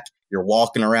track, you're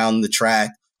walking around the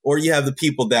track. Or you have the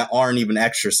people that aren't even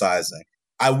exercising.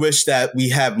 I wish that we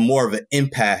have more of an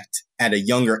impact at a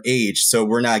younger age. So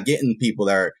we're not getting people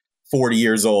that are 40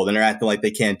 years old and they're acting like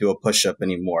they can't do a push-up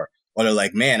anymore. Or they're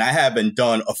like, man, I haven't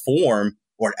done a form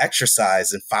or an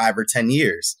exercise in 5 or 10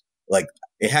 years. Like,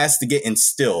 it has to get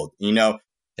instilled,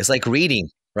 It's like reading,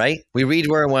 right? We read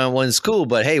when we're in school,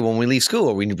 but hey, when we leave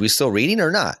school, are we still reading or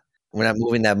not? We're not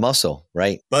moving that muscle,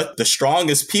 right? But the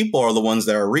strongest people are the ones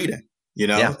that are reading,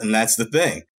 Yeah. And that's the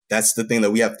thing. That's the thing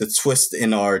that we have to twist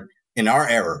in our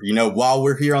era. While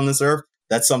we're here on this earth,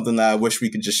 that's something that I wish we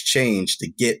could just change to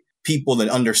get people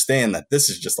to understand that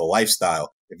this is just a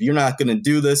lifestyle. If you're not going to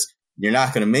do this, you're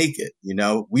not going to make it.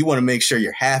 We want to make sure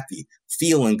you're happy,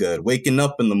 feeling good, waking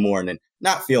up in the morning,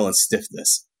 not feeling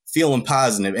stiffness, feeling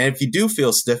positive. And if you do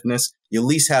feel stiffness, you at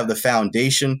least have the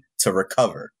foundation to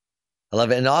recover. I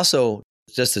love it. And also,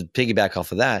 just to piggyback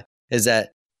off of that, is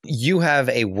that you have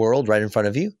a world right in front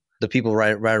of you, the people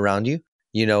right around you.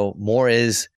 More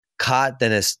is caught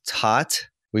than is taught.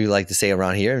 We like to say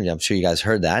around here, and I'm sure you guys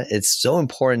heard that. It's so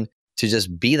important to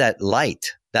just be that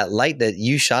light that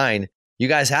you shine. You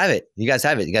guys have it. You got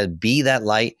to be that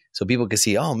light so people can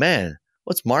see, oh man,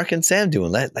 what's Mark and Sam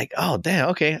doing? Like, oh damn,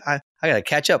 okay, I got to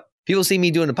catch up. People see me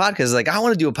doing a podcast, like, I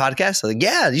want to do a podcast. I'm like,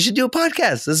 yeah, you should do a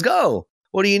podcast. Let's go.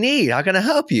 What do you need? How can I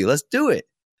help you? Let's do it.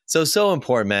 So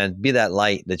important, man. Be that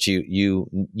light that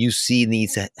you see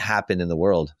needs to happen in the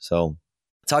world. So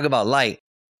talk about light.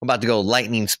 I'm about to go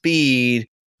lightning speed.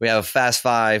 We have a Fast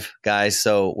Five, guys.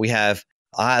 So I'll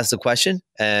ask the question,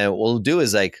 and what we'll do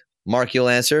is like, Mark, you'll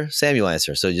answer, Sam, you'll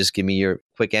answer. So just give me your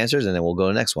quick answers, and then we'll go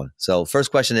to the next one. So first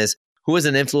question is, who is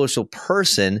an influential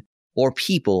person or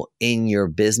people in your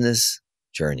business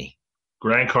journey?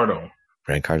 Grant Cardone.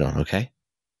 Grant Cardone. Okay.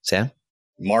 Sam?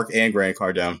 Mark and Grant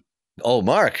Cardone. Oh,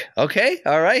 Mark. Okay.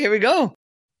 All right. Here we go.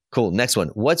 Cool. Next one.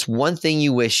 What's one thing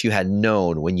you wish you had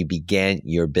known when you began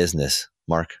your business,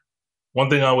 Mark? One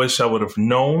thing I wish I would have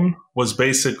known was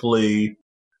basically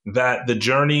that the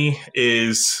journey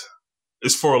is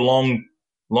for a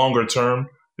longer term.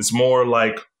 It's more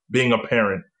like being a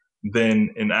parent than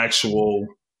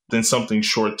than something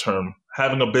short term.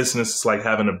 Having a business is like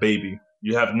having a baby.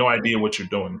 You have no idea what you're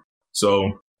doing.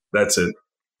 So that's it.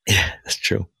 Yeah, that's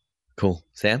true. Cool.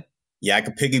 Sam? Yeah, I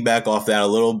could piggyback off that a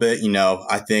little bit.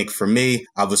 I think for me,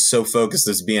 I was so focused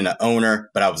as being an owner,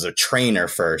 but I was a trainer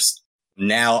first.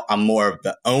 Now I'm more of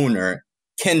the owner,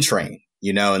 can train,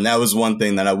 and that was one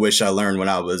thing that I wish I learned when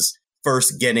I was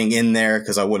first getting in there,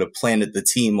 because I would have planted the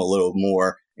team a little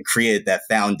more and created that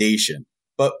foundation.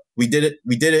 But we did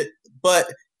it. But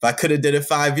if I could have did it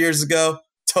 5 years ago,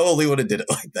 totally would have did it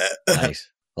like that.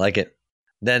 Nice. I like it.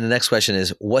 Then the next question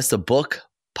is, what's the book,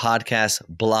 podcast,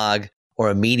 blog, or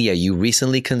a media you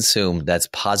recently consumed that's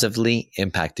positively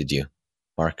impacted you?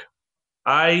 Mark?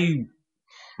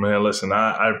 Listen,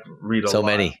 I read a lot. So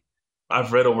many.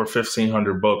 I've read over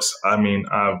 1,500 books. I mean,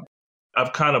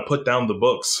 I've kind of put down the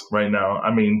books right now.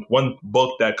 I mean, one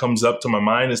book that comes up to my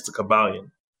mind is The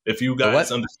Kabbalion. If you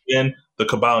guys understand The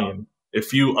Kabbalion,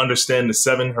 if you understand the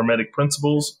 7 Hermetic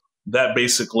principles, that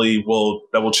basically will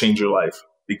change your life,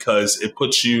 because it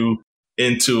puts you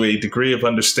into a degree of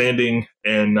understanding,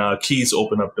 and keys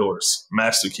open up doors,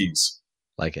 master keys.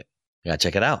 Like it. Yeah,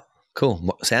 check it out.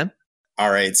 Cool. Sam? All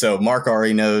right. So Mark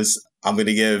already knows. I'm going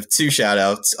to give 2 shout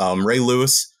outs. Ray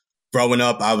Lewis. Growing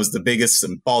up, I was the biggest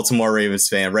Baltimore Ravens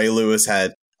fan. Ray Lewis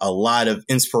had a lot of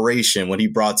inspiration when he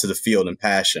brought to the field and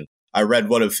passion. I read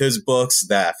one of his books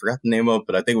that I forgot the name of,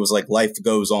 but I think it was like Life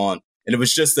Goes On. And it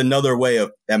was just another way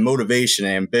of that motivation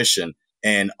and ambition.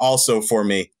 And also for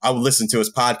me, I would listen to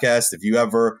his podcast. If you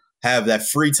ever have that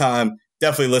free time,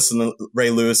 definitely listen to Ray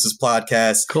Lewis's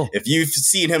podcast. Cool. If you've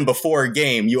seen him before a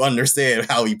game, you understand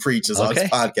how he preaches on his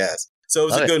podcast. So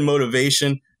it was a good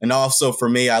motivation. And also for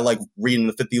me, I like reading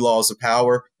the 50 Laws of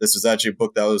Power. This was actually a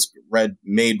book that was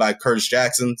made by Curtis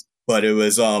Jackson, but it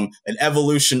was an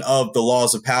evolution of the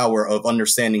laws of power of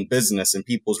understanding business and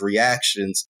people's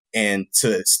reactions and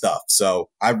to stuff. So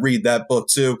I read that book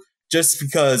too, just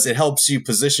because it helps you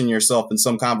position yourself in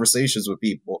some conversations with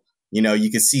people.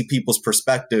 You can see people's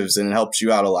perspectives and it helps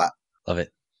you out a lot. Love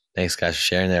it. Thanks, guys, for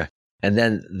sharing there. And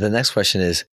then the next question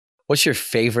is, what's your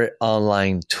favorite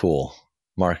online tool,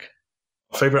 Mark?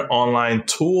 Favorite online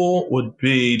tool would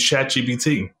be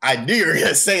ChatGPT. I knew you were going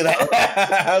to say that.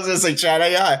 I was going to say Chat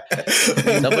AI.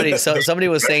 Somebody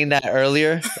was saying that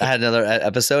earlier. I had another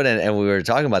episode and we were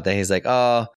talking about that. He's like,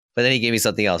 oh, but then he gave me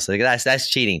something else. Like, that's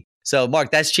cheating. So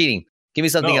Mark, that's cheating. Give me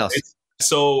something else.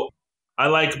 So I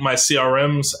like my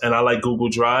CRMs and I like Google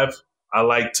Drive. I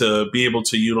like to be able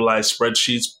to utilize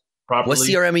spreadsheets properly. What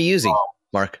CRM are you using,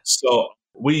 Mark? So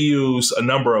we use a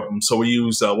number of them. So we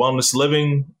use Wellness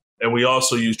Living, and we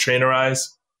also use Trainerize.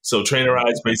 So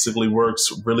Trainerize basically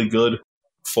works really good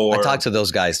for... I talked to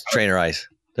those guys, Trainerize.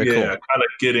 They're cool. Kind of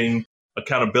getting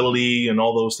accountability and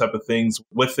all those type of things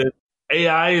with it.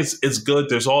 AI is good.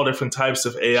 There's all different types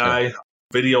of AI. Sure.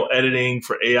 Video editing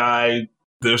for AI.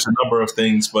 There's a number of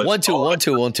things, but... One, two.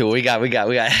 We got. we can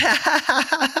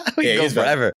go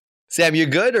forever. Sam, you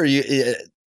good? Or you...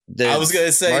 I was going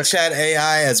to say Mark? Chat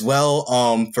AI as well.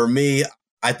 For me,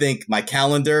 I think my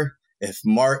calendar, if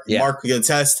Mark can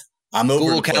attest, I'm over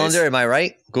Google the Calendar, place. Am I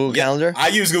right? Google Calendar? I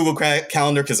use Google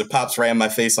Calendar because it pops right on my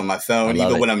face on my phone.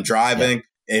 Even when I'm driving,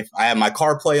 if I have my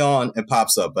CarPlay on, it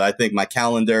pops up. But I think my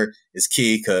calendar is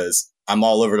key because I'm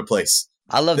all over the place.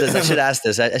 I love this. I should ask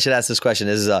this. I should ask this question.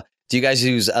 Do you guys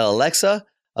use Alexa,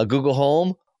 a Google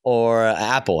Home, or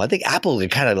Apple? I think Apple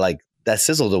kind of like that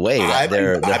sizzled away. I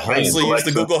personally use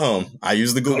the Google Home. I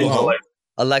use the Google Home.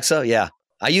 Alexa, yeah.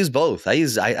 I use both.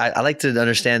 I like to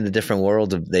understand the different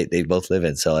world they both live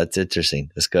in. So that's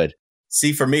interesting. That's good.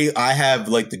 See, for me, I have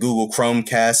like the Google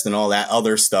Chromecast and all that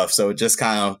other stuff. So it just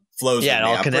kind of flows with me.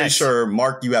 I'm pretty sure,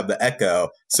 Mark, you have the Echo.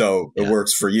 So it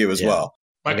works for you as well.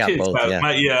 Our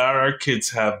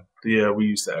kids have, we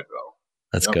use the Echo.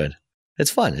 That's good. It's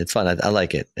fun. I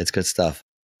like it. It's good stuff.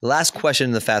 Last question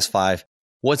in the Fast Five.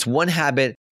 What's one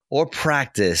habit or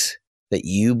practice that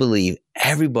you believe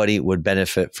everybody would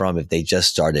benefit from if they just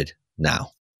started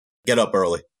now? Get up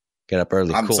early.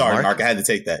 I'm cool, sorry, Mark. I had to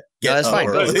take that. That's fine.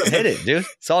 Early. Hit it, dude.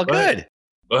 It's all good.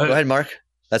 Go ahead, Mark.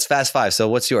 That's Fast Five. So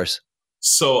what's yours?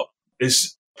 So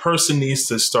person needs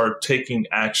to start taking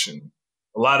action.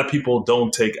 A lot of people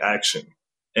don't take action.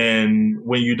 And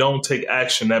when you don't take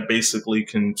action, that basically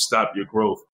can stop your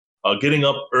growth. Getting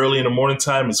up early in the morning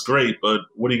time is great, but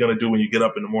what are you going to do when you get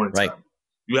up in the morning Right. time?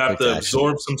 You have to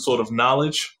absorb some sort of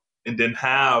knowledge and then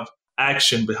have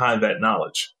action behind that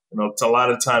knowledge. It's a lot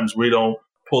of times we don't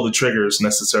pull the triggers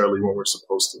necessarily when we're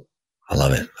supposed to. I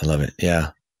love it. I love it.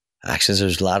 Yeah. Actions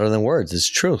are louder than words. It's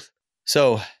truth.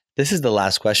 So this is the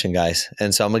last question, guys.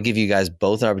 And so I'm going to give you guys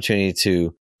both an opportunity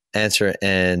to answer.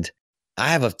 And I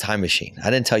have a time machine. I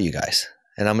didn't tell you guys.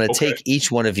 And I'm going to take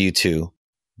each one of you two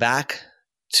back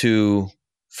to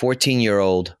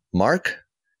 14-year-old Mark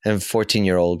and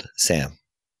 14-year-old Sam.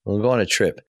 We'll go on a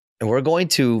trip. And we're going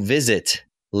to visit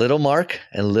little Mark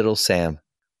and little Sam.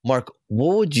 Mark,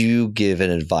 what would you give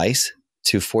an advice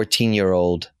to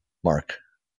 14-year-old Mark?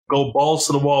 Go balls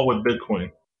to the wall with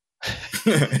Bitcoin.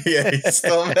 Yeah, he's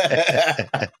still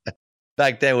mad.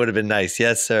 Back then would have been nice.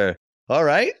 Yes, sir. All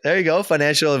right. There you go.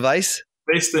 Financial advice.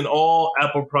 Based in all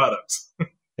Apple products.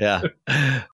 Yeah.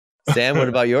 Sam, what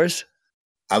about yours?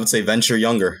 I would say venture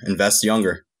younger, invest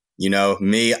younger.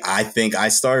 Me, I think I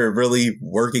started really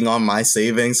working on my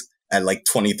savings at like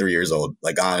 23 years old.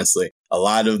 Like, honestly, a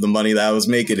lot of the money that I was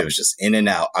making, it was just in and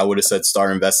out. I would have said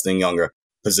start investing younger,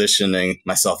 positioning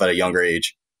myself at a younger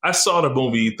age. I saw the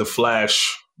movie The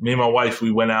Flash. Me and my wife,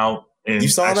 we went out and you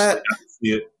saw that? Got to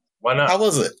see it. Why not? How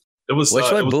was it? It was which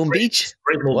one? It was Boom great. Beach?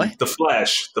 Great movie. What? The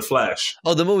Flash.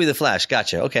 Oh, the movie The Flash.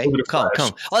 Gotcha. Okay. Come.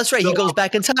 Oh, that's right. So, he goes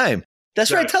back in time.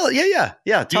 That's right. Tell it.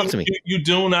 Yeah. Talk to me. You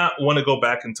do not want to go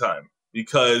back in time,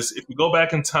 because if you go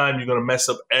back in time, you're going to mess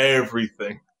up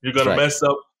everything. You're going to mess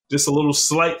up just a little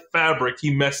slight fabric.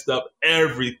 He messed up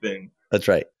everything. That's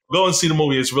right. Go and see the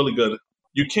movie. It's really good.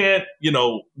 You can't,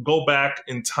 go back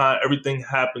in time. Everything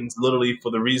happens literally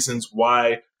for the reasons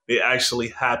why they actually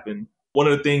happen. One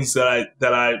of the things that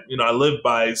I live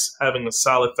by is having a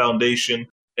solid foundation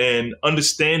and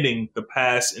understanding the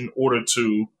past in order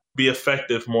to be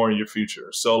effective more in your future.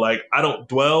 So like, I don't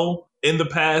dwell in the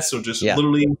past or just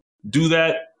literally do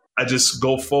that. I just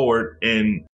go forward.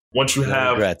 And once you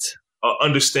have an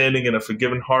understanding and a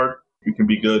forgiving heart, you can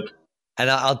be good. And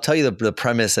I'll tell you the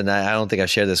premise, and I don't think I've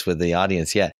shared this with the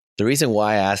audience yet. The reason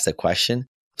why I asked the question,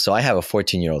 so I have a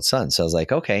 14-year-old son. So I was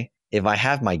like, okay, if I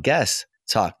have my guests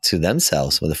talk to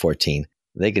themselves with a 14,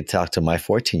 they could talk to my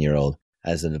 14-year-old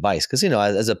as an advice. Because,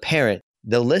 as a parent,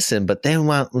 they'll listen, but they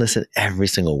won't listen every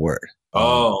single word.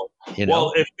 Well,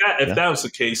 if that was the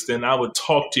case, then I would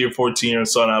talk to your 14-year-old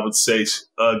son. I would say,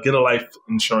 get a life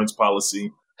insurance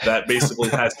policy that basically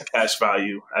has the cash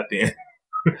value at the end.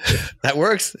 That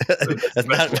works. That's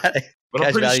not bad. But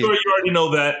I'm pretty sure you already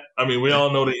know that. I mean, we all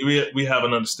know that we have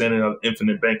an understanding of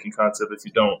infinite banking concept if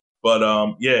you don't. But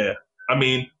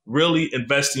really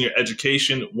invest in your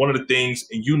education. One of the things,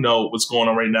 and what's going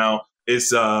on right now,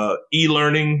 is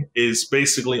e-learning is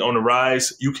basically on the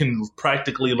rise. You can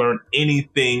practically learn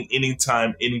anything,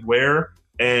 anytime, anywhere.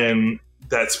 And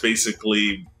that's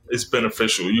basically, it's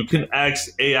beneficial. You can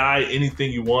ask AI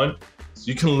anything you want.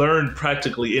 You can learn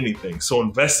practically anything. So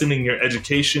investing in your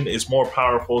education is more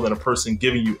powerful than a person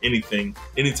giving you anything,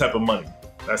 any type of money.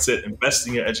 That's it. Invest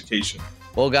in your education.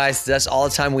 Well, guys, that's all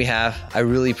the time we have. I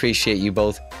really appreciate you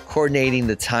both coordinating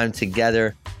the time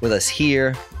together with us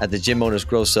here at the Gym Owners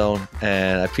Growth Zone.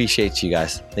 And I appreciate you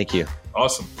guys. Thank you.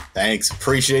 Awesome. Thanks.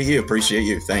 Appreciate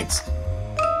you. Thanks.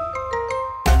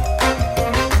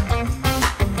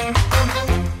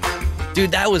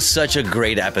 Dude, that was such a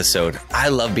great episode. I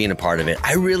love being a part of it.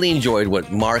 I really enjoyed what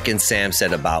Mark and Sam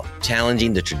said about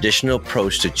challenging the traditional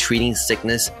approach to treating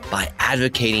sickness by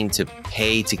advocating to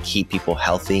pay to keep people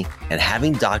healthy and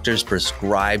having doctors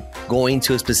prescribe going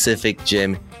to a specific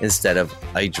gym instead of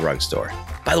a drugstore.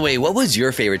 By the way, what was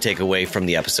your favorite takeaway from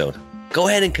the episode? Go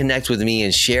ahead and connect with me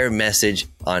and share a message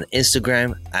on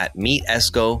Instagram at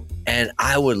MeetEsco, and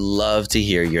I would love to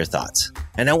hear your thoughts.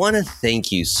 And I want to thank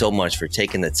you so much for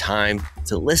taking the time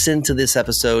to listen to this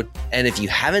episode. And if you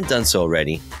haven't done so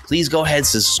already, please go ahead,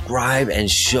 subscribe,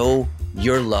 and show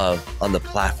your love on the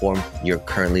platform you're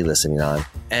currently listening on.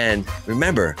 And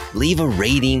remember, leave a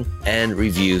rating and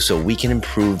review so we can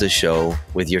improve the show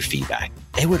with your feedback.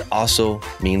 It would also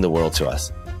mean the world to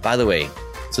us. By the way,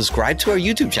 subscribe to our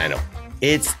YouTube channel.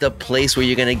 It's the place where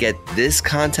you're going to get this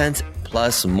content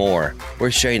plus more. We're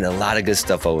sharing a lot of good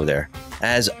stuff over there.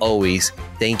 As always,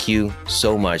 thank you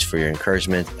so much for your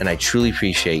encouragement, and I truly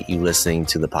appreciate you listening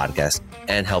to the podcast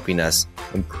and helping us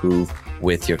improve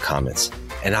with your comments.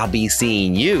 And I'll be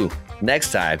seeing you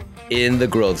next time in the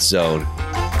Growth Zone.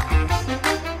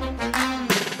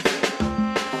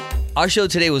 Our show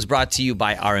today was brought to you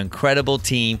by our incredible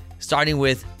team, starting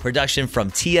with production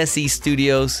from TSE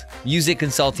Studios, music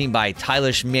consulting by Tyler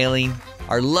Schmeling,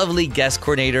 our lovely guest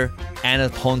coordinator, Anna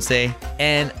Ponce,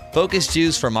 and focus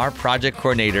juice from our project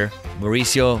coordinator,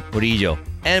 Mauricio Murillo,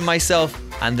 and myself,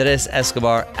 Andres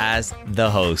Escobar, as the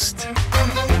host.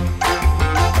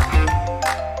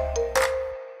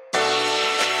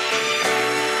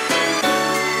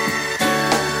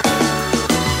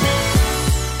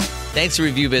 Thanks to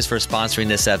ReviewBiz for sponsoring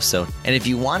this episode. And if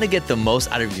you want to get the most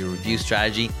out of your review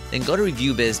strategy, then go to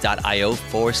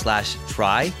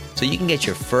reviewbiz.io/try so you can get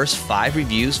your first 5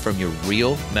 reviews from your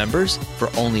real members for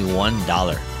only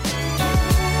 $1.